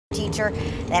teacher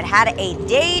that had a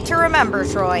day to remember,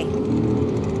 Troy.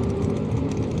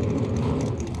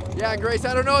 Yeah, Grace,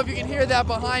 I don't know if you can hear that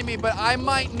behind me, but I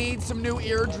might need some new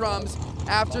eardrums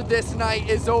after this night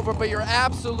is over, but you're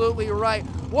absolutely right.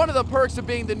 One of the perks of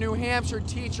being the New Hampshire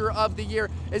Teacher of the Year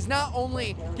is not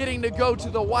only getting to go to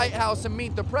the White House and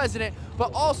meet the president,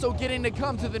 but also getting to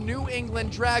come to the New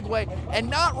England Dragway and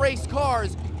not race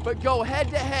cars, but go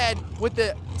head-to-head with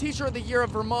the Teacher of the Year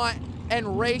of Vermont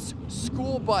and race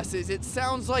school buses. It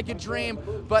sounds like a dream,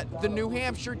 but the New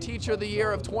Hampshire Teacher of the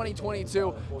Year of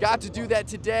 2022 got to do that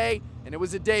today, and it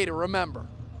was a day to remember.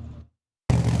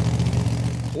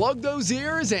 Plug those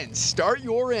ears and start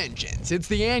your engines. It's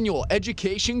the annual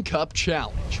Education Cup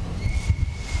Challenge.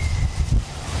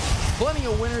 Plenty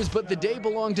of winners, but the day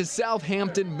belonged to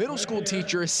Southampton middle school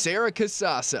teacher Sarah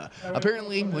Casasa.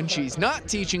 Apparently, when she's not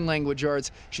teaching language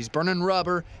arts, she's burning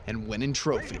rubber and winning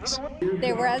trophies.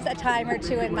 There was a time or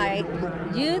two in my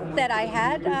youth that I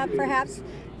had perhaps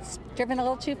driven a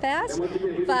little too fast,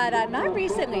 but not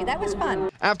recently. That was fun.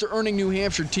 After earning New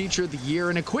Hampshire Teacher of the Year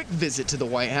and a quick visit to the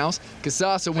White House,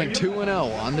 Casasa went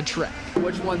 2-0 on the track.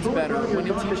 Which one's better,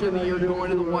 winning Teacher of the Year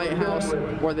going to the White House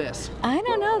or this? I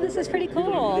don't know. This is pretty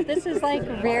cool. This is like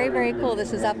very, very cool.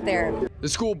 This is up there. The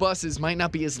school buses might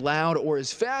not be as loud or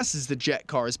as fast as the jet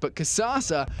cars, but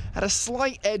Casasa had a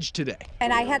slight edge today.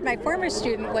 And I had my former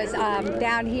student was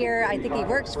down here. I think he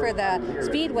works for the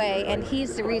Speedway, and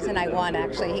he's the reason I won,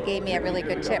 actually. He gave me a really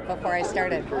good tip before I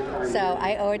started. So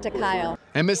I owe it to Kyle.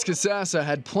 And Miss Casasa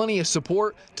had plenty of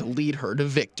support to lead her to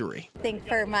victory. I think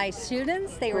for my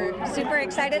students, they were super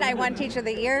excited. I won Teacher of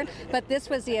the Year, but this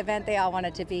was the event they all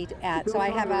wanted to be at. So I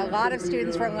have a lot of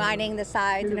students were lining the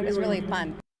sides, and it was really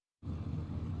fun.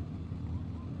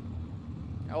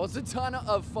 It was a ton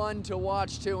of fun to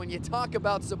watch too. When you talk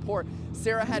about support,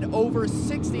 Sarah had over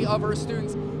 60 of her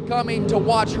students coming to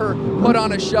watch her put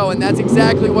on a show, and that's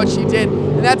exactly what she did.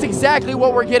 And that's exactly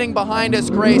what we're getting behind us,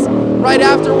 Grace. Right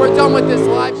after we're done with this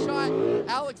live shot,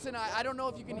 Alex and I don't know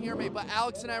if you can hear me, but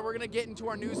Alex and I, we're gonna get into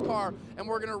our news car and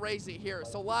we're gonna race it here.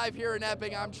 So live here in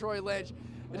Epping, I'm Troy Lynch,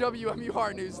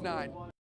 WMUR News 9.